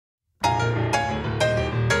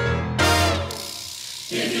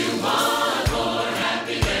If you want more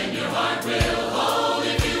happy, then your heart will hold.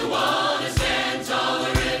 If you want to stand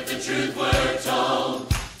taller, if the truth were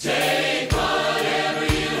told, take whatever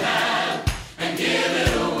you have and give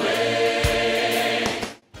it away.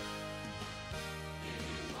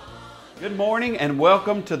 Good morning and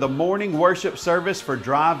welcome to the morning worship service for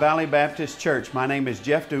Dry Valley Baptist Church. My name is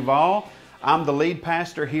Jeff Duvall. I'm the lead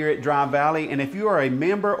pastor here at Dry Valley, and if you are a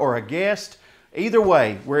member or a guest, either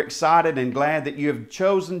way, we're excited and glad that you have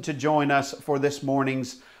chosen to join us for this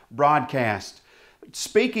morning's broadcast.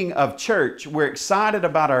 Speaking of church, we're excited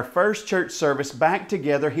about our first church service back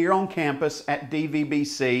together here on campus at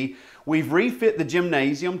DVBC. We've refit the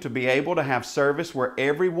gymnasium to be able to have service where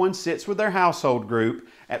everyone sits with their household group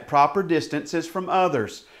at proper distances from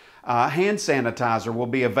others. Hand sanitizer will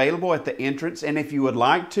be available at the entrance, and if you would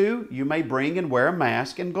like to, you may bring and wear a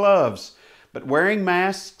mask and gloves. But wearing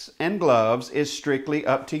masks and gloves is strictly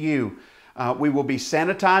up to you. We will be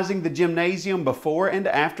sanitizing the gymnasium before and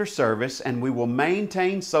after service, and we will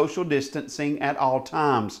maintain social distancing at all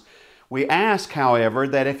times. We ask, however,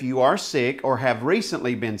 that if you are sick or have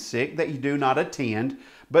recently been sick, that you do not attend,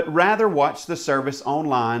 but rather watch the service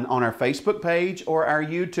online on our Facebook page or our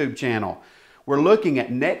YouTube channel. We're looking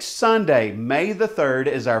at next Sunday, May the 3rd,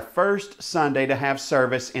 as our first Sunday to have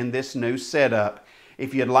service in this new setup.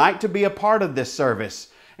 If you'd like to be a part of this service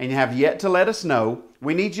and you have yet to let us know,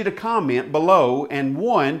 we need you to comment below and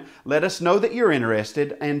 1, let us know that you're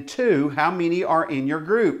interested, and 2, how many are in your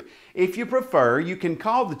group. If you prefer, you can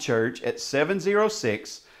call the church at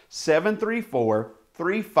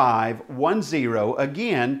 706-734-3510.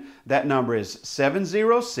 Again, that number is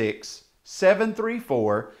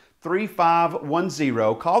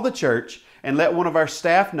 706-734-3510. Call the church and let one of our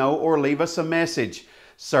staff know or leave us a message.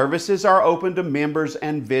 Services are open to members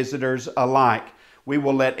and visitors alike. We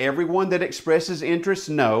will let everyone that expresses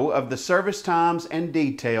interest know of the service times and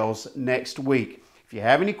details next week. If you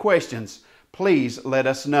have any questions, please let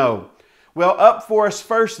us know. Well, up for us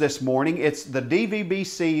first this morning, it's the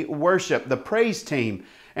DVBC Worship, the praise team.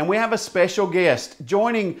 And we have a special guest.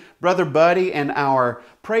 Joining Brother Buddy and our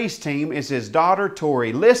praise team is his daughter,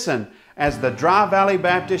 Tori. Listen as the Dry Valley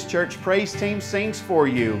Baptist Church praise team sings for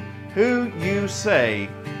you, Who You Say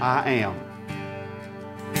I Am.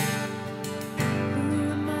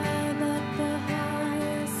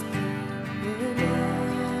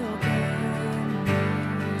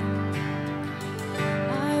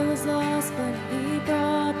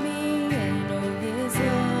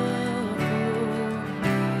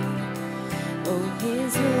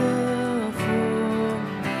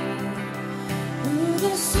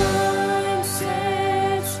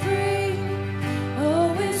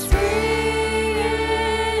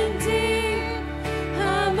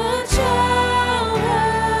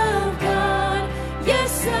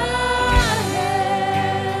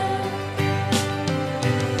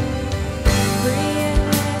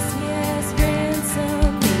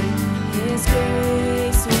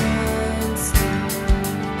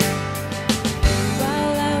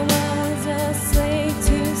 While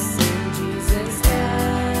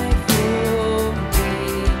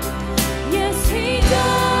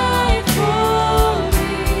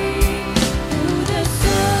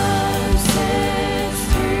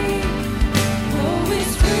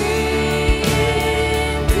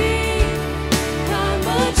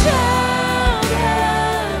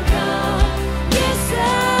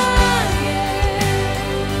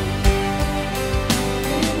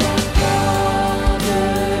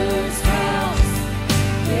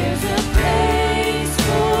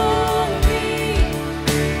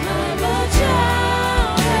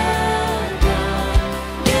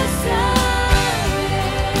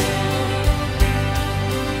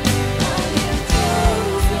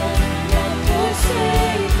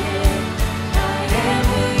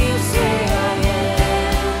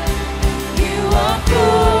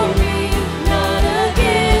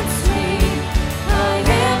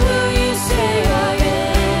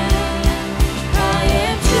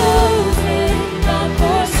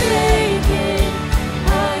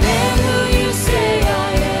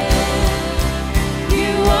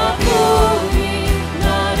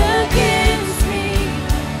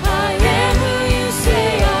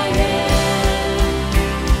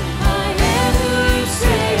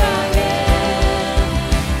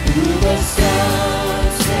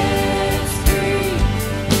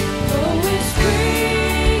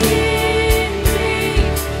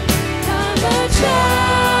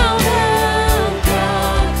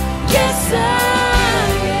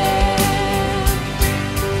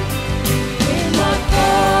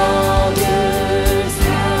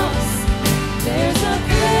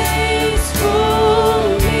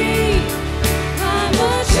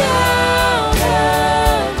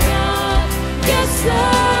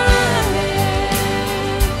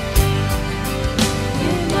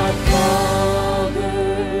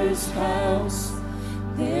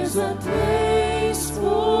There's a place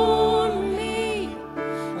for me.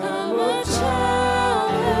 I'm a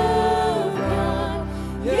child of God.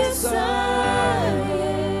 Yes, I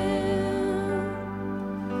am.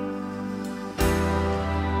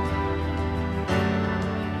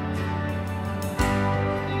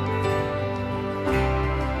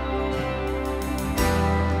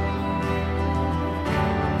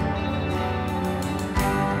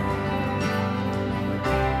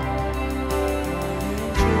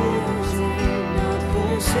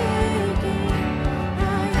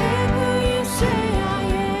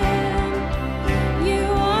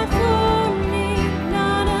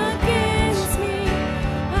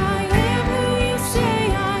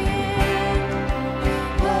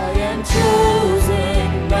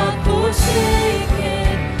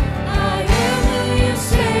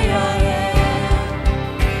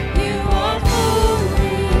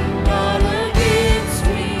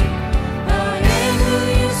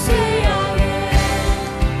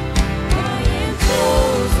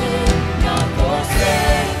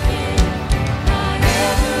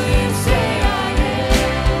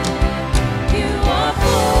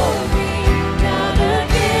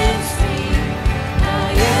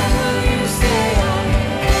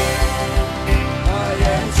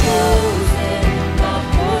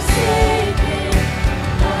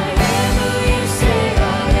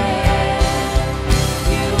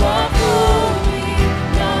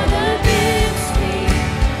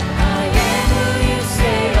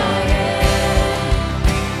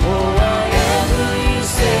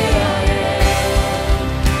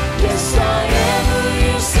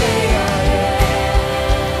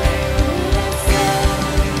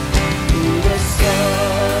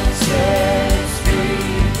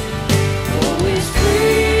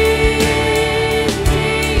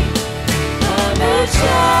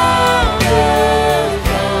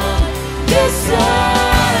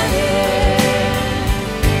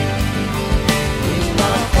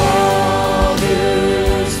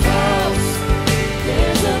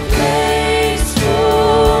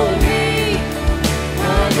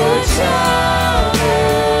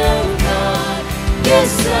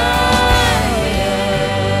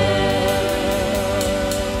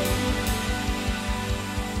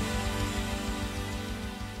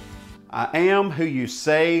 I am who you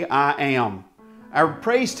say I am. Our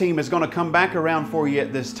praise team is going to come back around for you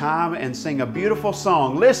at this time and sing a beautiful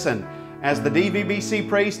song. Listen as the DVBC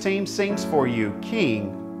praise team sings for you,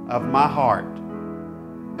 King of My Heart.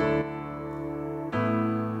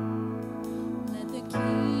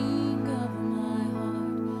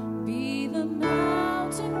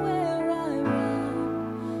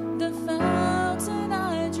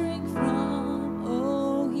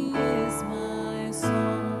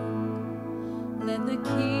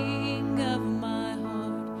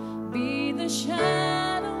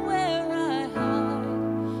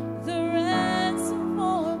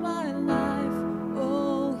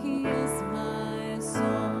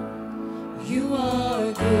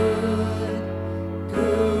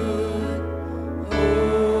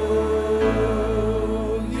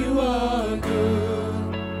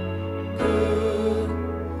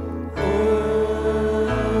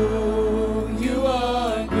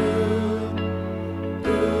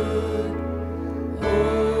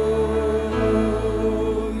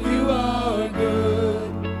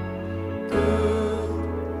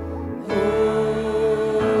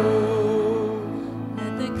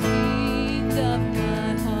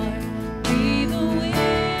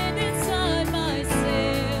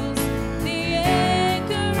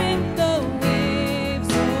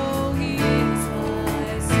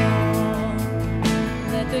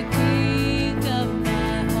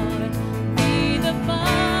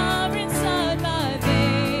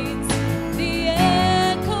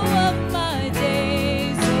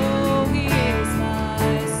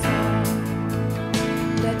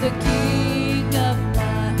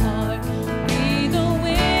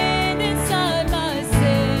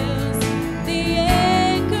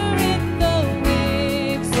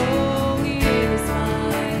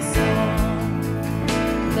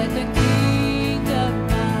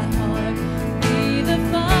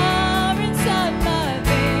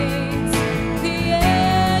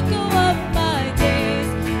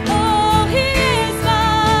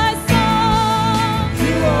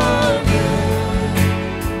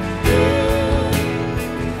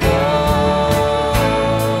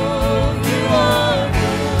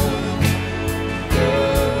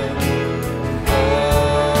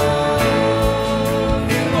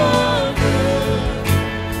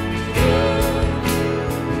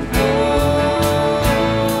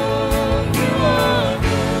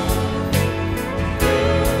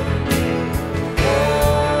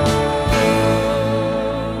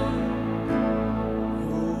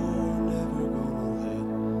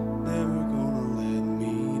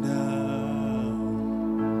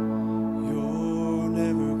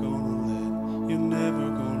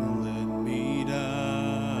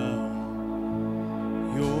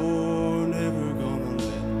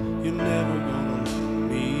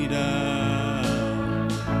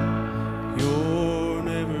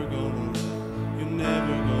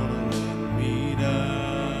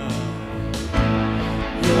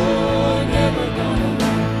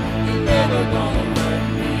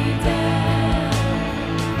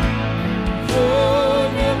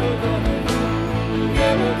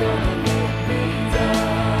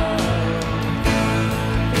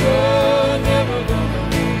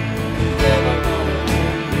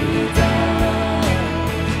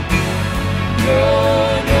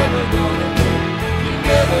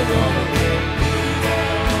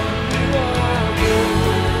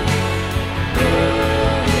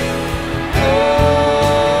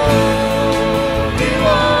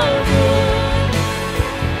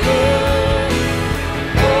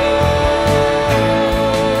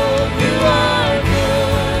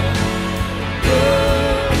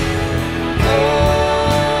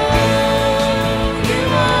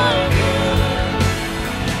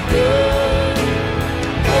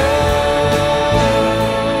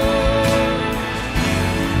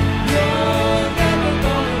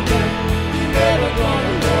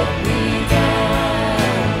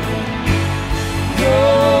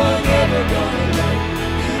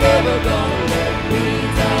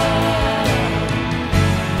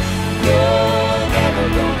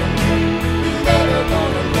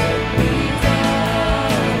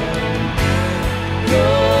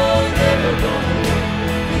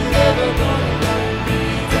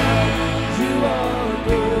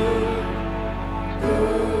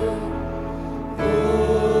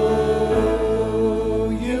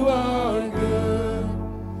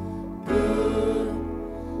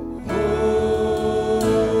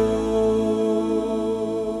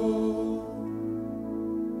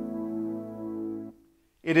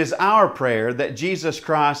 It is our prayer that Jesus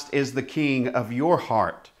Christ is the King of your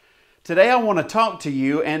heart. Today I want to talk to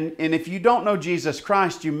you, and if you don't know Jesus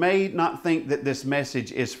Christ, you may not think that this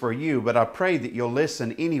message is for you, but I pray that you'll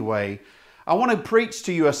listen anyway. I want to preach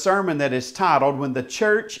to you a sermon that is titled, When the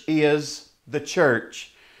Church is the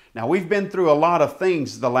Church. Now, we've been through a lot of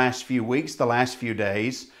things the last few weeks, the last few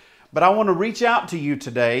days, but I want to reach out to you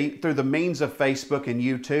today through the means of Facebook and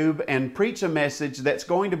YouTube and preach a message that's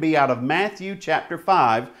going to be out of Matthew chapter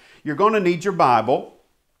 5. You're going to need your Bible.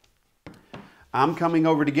 I'm coming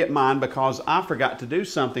over to get mine because I forgot to do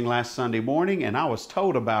something last Sunday morning and I was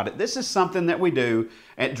told about it. This is something that we do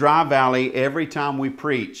at Dry Valley every time we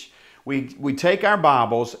preach. We take our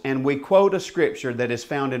Bibles and we quote a scripture that is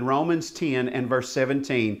found in Romans 10 and verse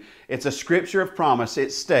 17. It's a scripture of promise.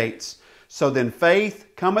 It states, "So then faith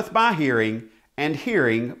cometh by hearing, and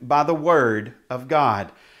hearing by the word of God."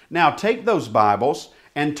 Now take those Bibles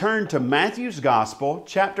and turn to Matthew's Gospel,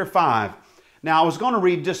 chapter 5. Now I was going to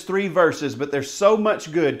read just 3 verses, but there's so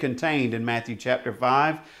much good contained in Matthew chapter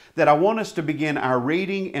 5 that I want us to begin our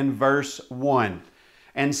reading in verse 1.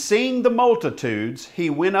 "And seeing the multitudes, he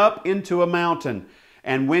went up into a mountain.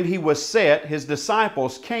 And when he was set, his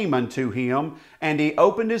disciples came unto him, and he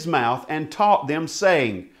opened his mouth and taught them,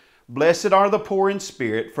 saying, Blessed are the poor in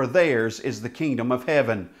spirit, for theirs is the kingdom of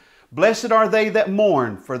heaven. Blessed are they that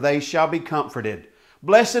mourn, for they shall be comforted.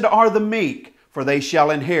 Blessed are the meek, for they shall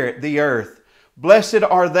inherit the earth. Blessed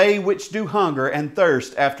are they which do hunger and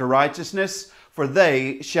thirst after righteousness, for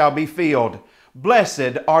they shall be filled.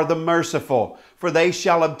 Blessed are the merciful, for they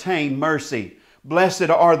shall obtain mercy. Blessed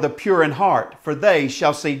are the pure in heart, for they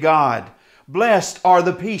shall see God. Blessed are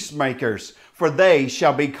the peacemakers, for they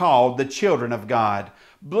shall be called the children of God.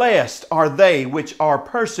 Blessed are they which are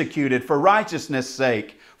persecuted for righteousness'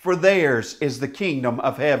 sake, for theirs is the kingdom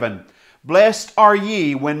of heaven. Blessed are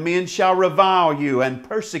ye when men shall revile you and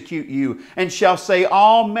persecute you, and shall say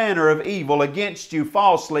all manner of evil against you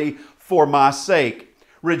falsely for my sake.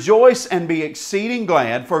 Rejoice and be exceeding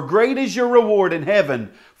glad, for great is your reward in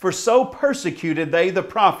heaven, for so persecuted they the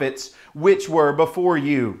prophets which were before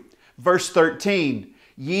you." Verse 13,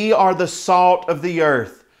 "Ye are the salt of the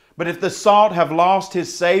earth. But if the salt have lost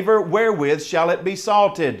his savor, wherewith shall it be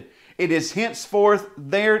salted? It is henceforth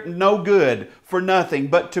there no good for nothing,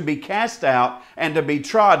 but to be cast out and to be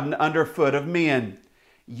trodden under foot of men.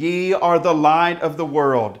 Ye are the light of the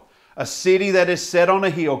world. A city that is set on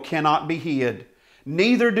a hill cannot be hid.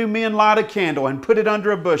 Neither do men light a candle and put it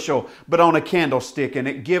under a bushel, but on a candlestick, and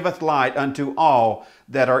it giveth light unto all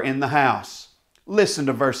that are in the house." Listen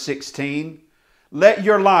to verse 16. "Let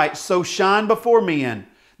your light so shine before men,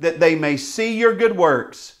 that they may see your good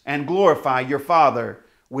works and glorify your Father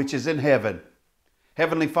which is in heaven."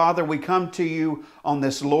 Heavenly Father, we come to you on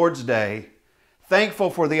this Lord's Day, thankful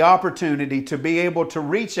for the opportunity to be able to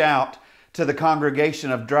reach out to the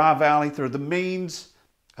congregation of Dry Valley through the means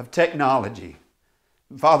of technology.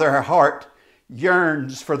 Father, our heart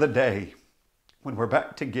yearns for the day when we're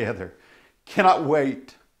back together. Cannot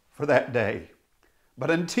wait for that day. But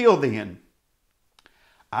until then,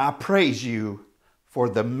 I praise you for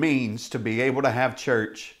the means to be able to have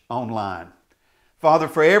church online. Father,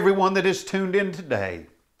 for everyone that is tuned in today,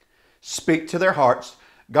 speak to their hearts.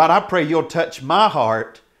 God, I pray you'll touch my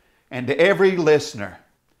heart and to every listener.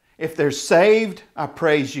 If they're saved, I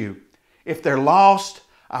praise you. If they're lost,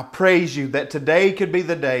 I praise you that today could be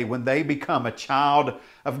the day when they become a child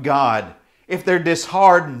of God. If they're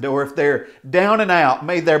disheartened or if they're down and out,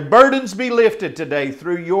 may their burdens be lifted today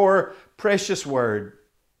through your precious word.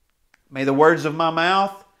 May the words of my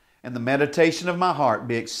mouth and the meditation of my heart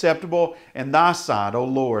be acceptable in thy sight, O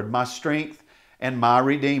Lord, my strength and my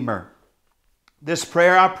Redeemer. This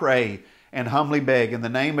prayer I pray and humbly beg in the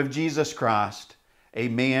name of Jesus Christ.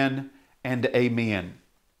 Amen and amen.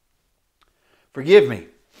 Forgive me.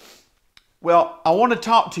 Well, I want to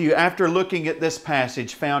talk to you after looking at this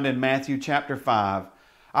passage found in Matthew chapter 5.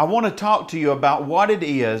 I want to talk to you about what it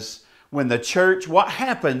is when the church, what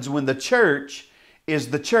happens when the church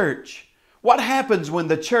is the church. What happens when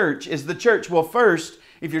the church is the church? Well, first,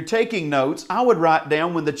 if you're taking notes, I would write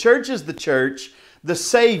down when the church is the church, the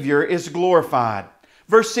Savior is glorified.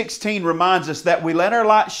 Verse 16 reminds us that we let our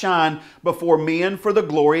light shine before men for the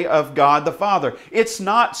glory of God the Father. It's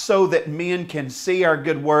not so that men can see our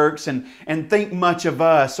good works and think much of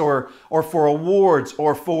us, or for awards,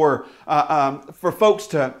 or for folks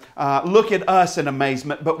to look at us in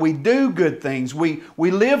amazement. But we do good things. We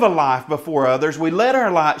live a life before others. We let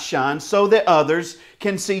our light shine so that others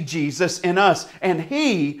can see Jesus in us, and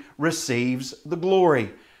He receives the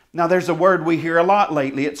glory. Now, there's a word we hear a lot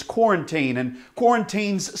lately. It's quarantine. And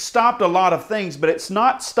quarantine's stopped a lot of things, but it's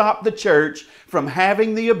not stopped the church from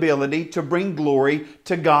having the ability to bring glory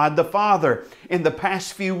to God the Father. In the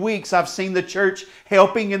past few weeks, I've seen the church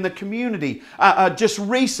helping in the community. Just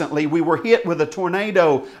recently, we were hit with a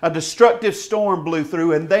tornado. A destructive storm blew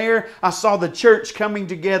through, and there I saw the church coming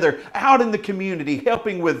together out in the community,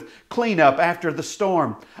 helping with cleanup after the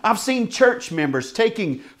storm. I've seen church members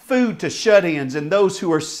taking food to shut-ins and those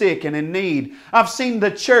who are sick and in need. I've seen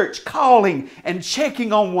the church calling and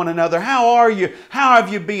checking on one another. How are you? How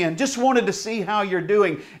have you been? Just wanted to see how you're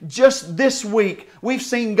doing. Just this week, we've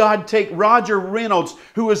seen God take Roger Reynolds,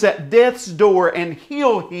 who was at death's door, and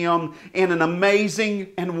heal him in an amazing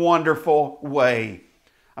and wonderful way.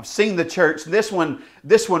 I've seen the church. This one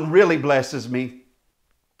really blesses me.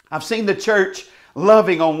 I've seen the church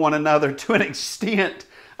loving on one another to an extent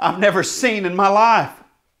I've never seen in my life.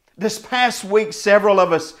 This past week, several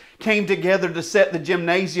of us came together to set the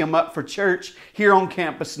gymnasium up for church here on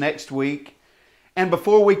campus next week. And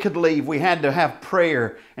before we could leave, we had to have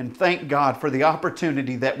prayer and thank God for the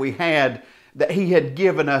opportunity that we had, that He had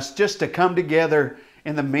given us just to come together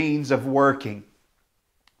in the means of working.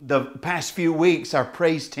 The past few weeks, our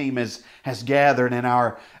praise team has gathered, and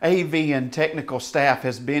our AV and technical staff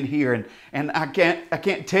has been here. And I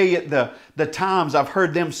can't tell you the times I've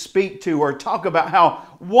heard them speak to or talk about how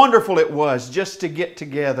wonderful it was just to get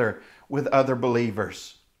together with other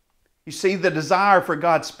believers. You see, the desire for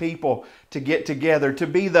God's people to get together, to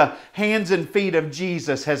be the hands and feet of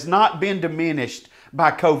Jesus, has not been diminished by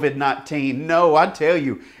COVID-19. No, I tell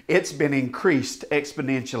you, it's been increased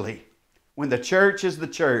exponentially. When the church is the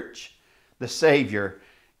church, the Savior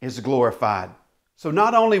is glorified. So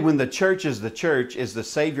not only when the church is the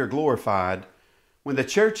Savior glorified, when the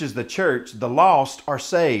church is the church, the lost are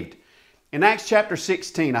saved. In Acts chapter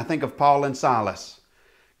 16, I think of Paul and Silas.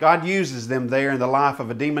 God uses them there in the life of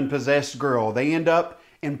a demon-possessed girl. They end up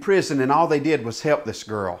in prison, and all they did was help this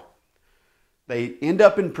girl. They end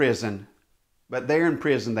up in prison, but there in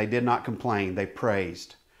prison they did not complain. They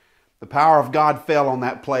praised. The power of God fell on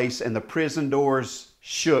that place, and the prison doors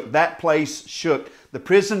shook. That place shook. The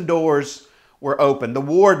prison doors were open. The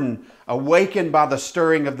warden, awakened by the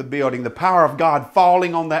stirring of the building, the power of God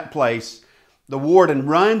falling on that place, the warden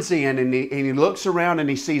runs in and he looks around and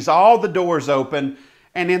he sees all the doors open.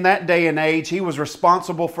 And in that day and age, he was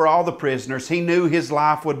responsible for all the prisoners. He knew his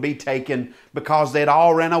life would be taken because they'd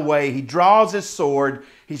all ran away. He draws his sword.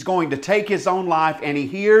 He's going to take his own life, and he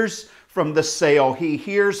hears from the cell, he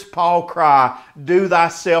hears Paul cry, "Do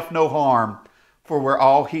thyself no harm, for we're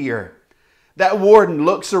all here." That warden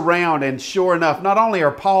looks around, and sure enough, not only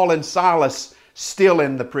are Paul and Silas still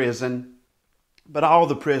in the prison, but all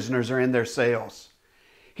the prisoners are in their cells.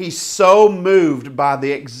 He's so moved by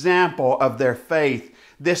the example of their faith.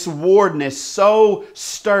 This warden is so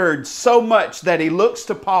stirred so much that he looks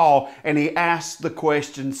to Paul and he asks the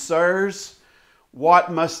question, "Sirs,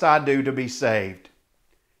 what must I do to be saved?"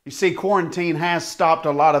 You see, quarantine has stopped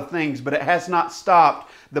a lot of things, but it has not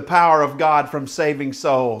stopped the power of God from saving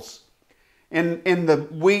souls. In the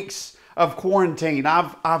weeks of quarantine,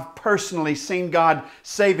 I've personally seen God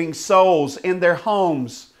saving souls in their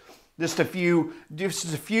homes. Just a few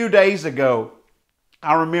days ago,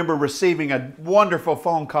 I remember receiving a wonderful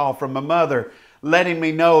phone call from my mother letting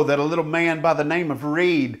me know that a little man by the name of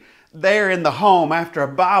Reed, there in the home after a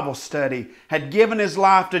Bible study, had given his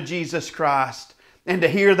life to Jesus Christ. And to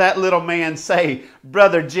hear that little man say,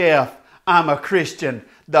 "Brother Jeff, I'm a Christian.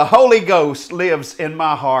 The Holy Ghost lives in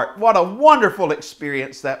my heart." What a wonderful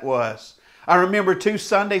experience that was. I remember 2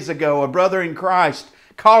 Sundays ago, a brother in Christ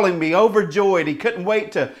calling me overjoyed. He couldn't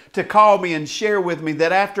wait to call me and share with me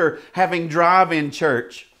that after having drive-in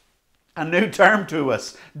church, a new term to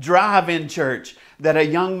us, drive-in church, that a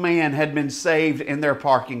young man had been saved in their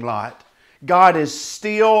parking lot. God is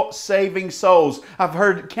still saving souls. I've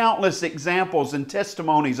heard countless examples and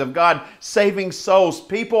testimonies of God saving souls.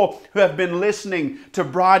 People who have been listening to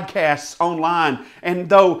broadcasts online. And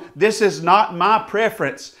though this is not my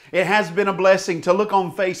preference, it has been a blessing to look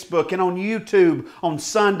on Facebook and on YouTube on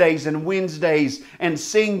Sundays and Wednesdays and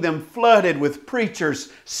seeing them flooded with preachers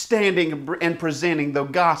standing and presenting the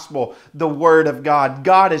gospel, the Word of God.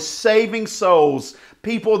 God is saving souls,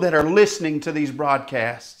 people that are listening to these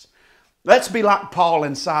broadcasts. Let's be like Paul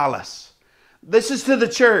and Silas. This is to the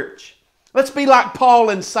church. Let's be like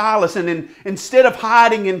Paul and Silas, and instead of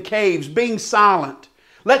hiding in caves, being silent,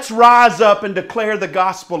 let's rise up and declare the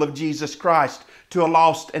gospel of Jesus Christ to a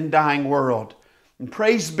lost and dying world. And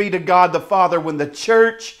praise be to God the Father, when the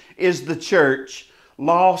church is the church,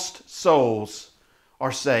 lost souls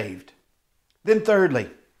are saved. Then thirdly,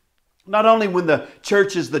 Not only when the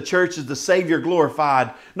church is the Savior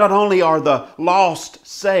glorified, not only are the lost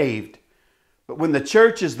saved, but when the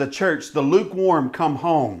church is the church, the lukewarm come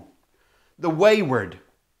home. The wayward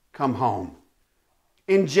come home.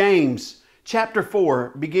 In James chapter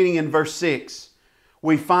 4, beginning in verse 6,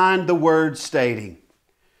 we find the word stating,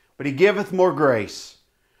 "But he giveth more grace.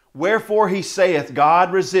 Wherefore he saith,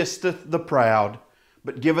 God resisteth the proud,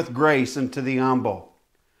 but giveth grace unto the humble.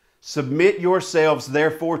 Submit yourselves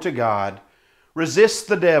therefore to God. Resist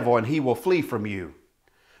the devil, and he will flee from you.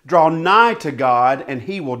 Draw nigh to God, and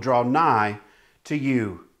he will draw nigh to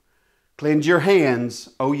you. Cleanse your hands,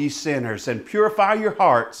 O ye sinners, and purify your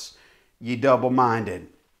hearts, ye double-minded."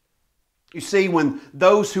 You see, when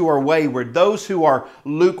those who are wayward, those who are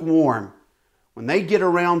lukewarm, when they get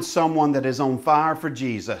around someone that is on fire for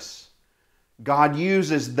Jesus, God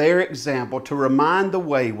uses their example to remind the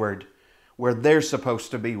wayward where they're supposed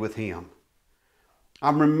to be with Him.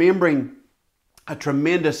 I'm remembering a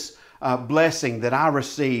tremendous blessing that I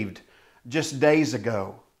received just days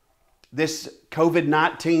ago. This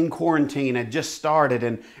COVID-19 quarantine had just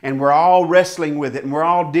started, and we're all wrestling with it, and we're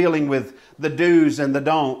all dealing with the do's and the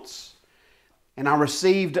don'ts. And I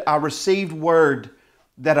received word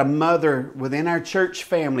that a mother within our church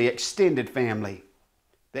family, extended family,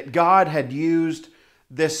 that God had used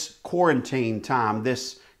this quarantine time,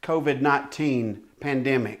 this COVID-19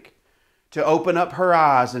 pandemic, to open up her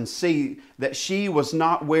eyes and see that she was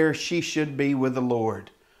not where she should be with the Lord.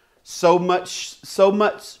 So much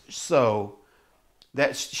so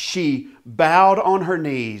that she bowed on her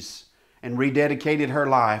knees and rededicated her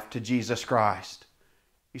life to Jesus Christ.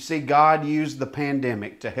 You see, God used the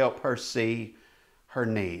pandemic to help her see her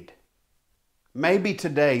need. Maybe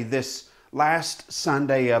today, this last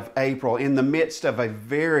Sunday of April, in the midst of a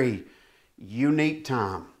very unique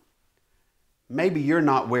time, maybe you're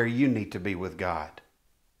not where you need to be with God.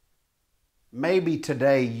 Maybe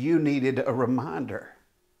today you needed a reminder.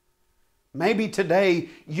 Maybe today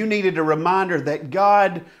you needed a reminder that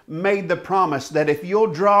God made the promise that if you'll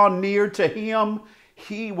draw near to Him,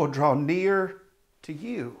 He will draw near to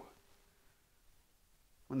you.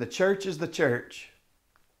 When the church is the church,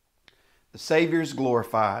 the Savior is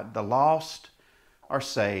glorified, the lost are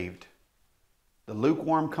saved, the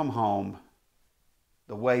lukewarm come home,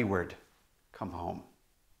 the wayward come home.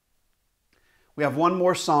 We have one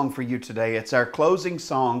more song for you today. It's our closing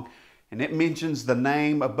song, and it mentions the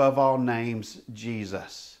name above all names,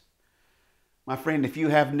 Jesus. My friend, if you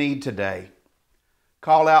have need today,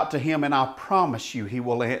 call out to Him, and I promise you He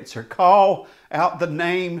will answer. Call out the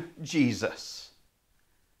name Jesus.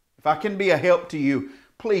 If I can be a help to you,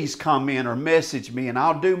 please come in or message me, and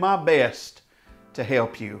I'll do my best to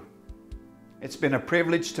help you. It's been a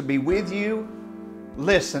privilege to be with you.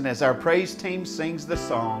 Listen as our praise team sings the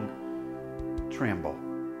song, Tremble.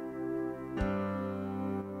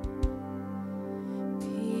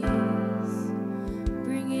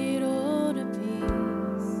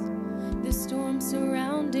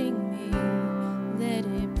 Surrounding me, let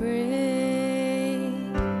it break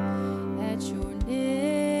at your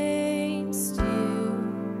name still.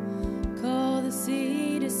 Call the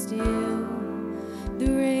sea to still,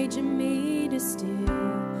 the rage in me to still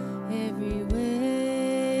every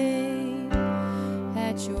wave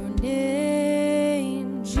at your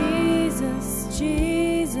name. Jesus,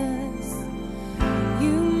 Jesus,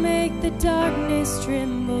 you make the darkness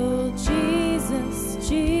tremble. Jesus,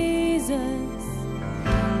 Jesus,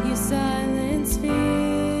 you silence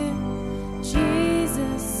fear.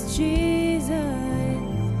 Jesus, Jesus,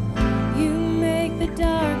 you make the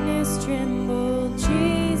darkness tremble.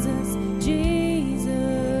 Jesus, Jesus,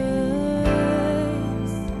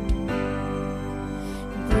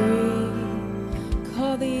 breathe.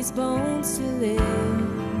 Call these bones to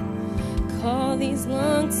live. Call these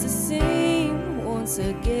lungs to sing once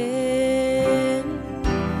again.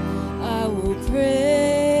 I will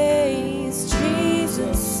praise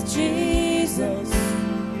Jesus, Jesus,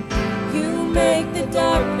 you make the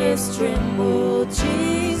darkness tremble.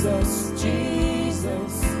 Jesus,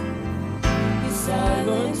 Jesus, you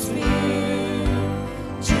silence fear.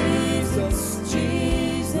 Jesus,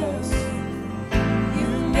 Jesus, you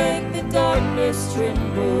make the darkness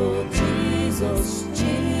tremble. Jesus,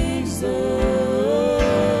 Jesus,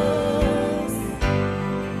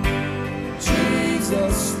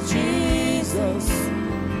 Jesus, Jesus,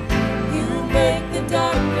 you make the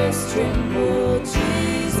darkness tremble.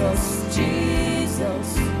 Jesus, Jesus,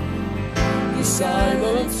 you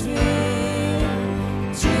silence fear.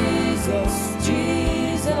 Jesus,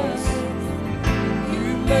 Jesus, you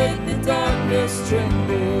make the darkness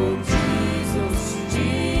tremble. Jesus,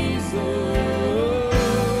 Jesus,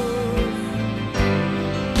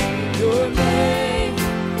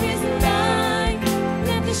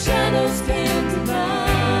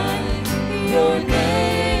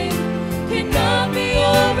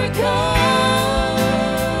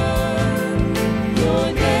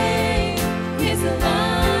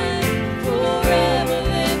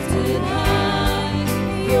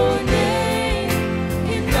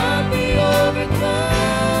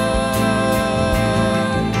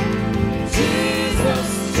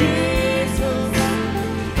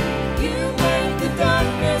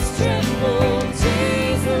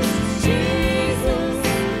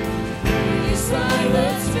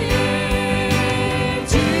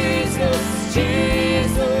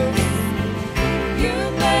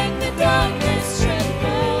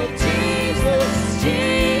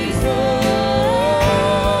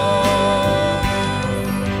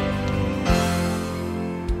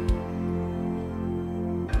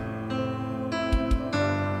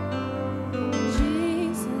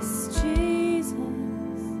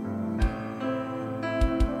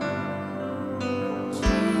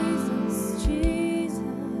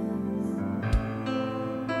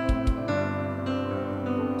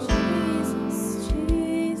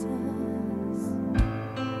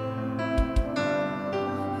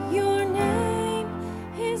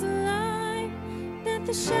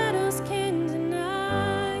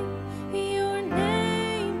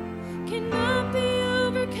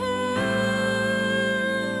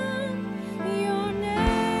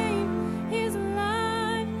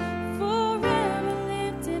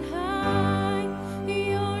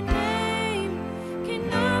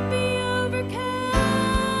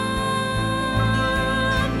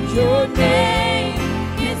 your name.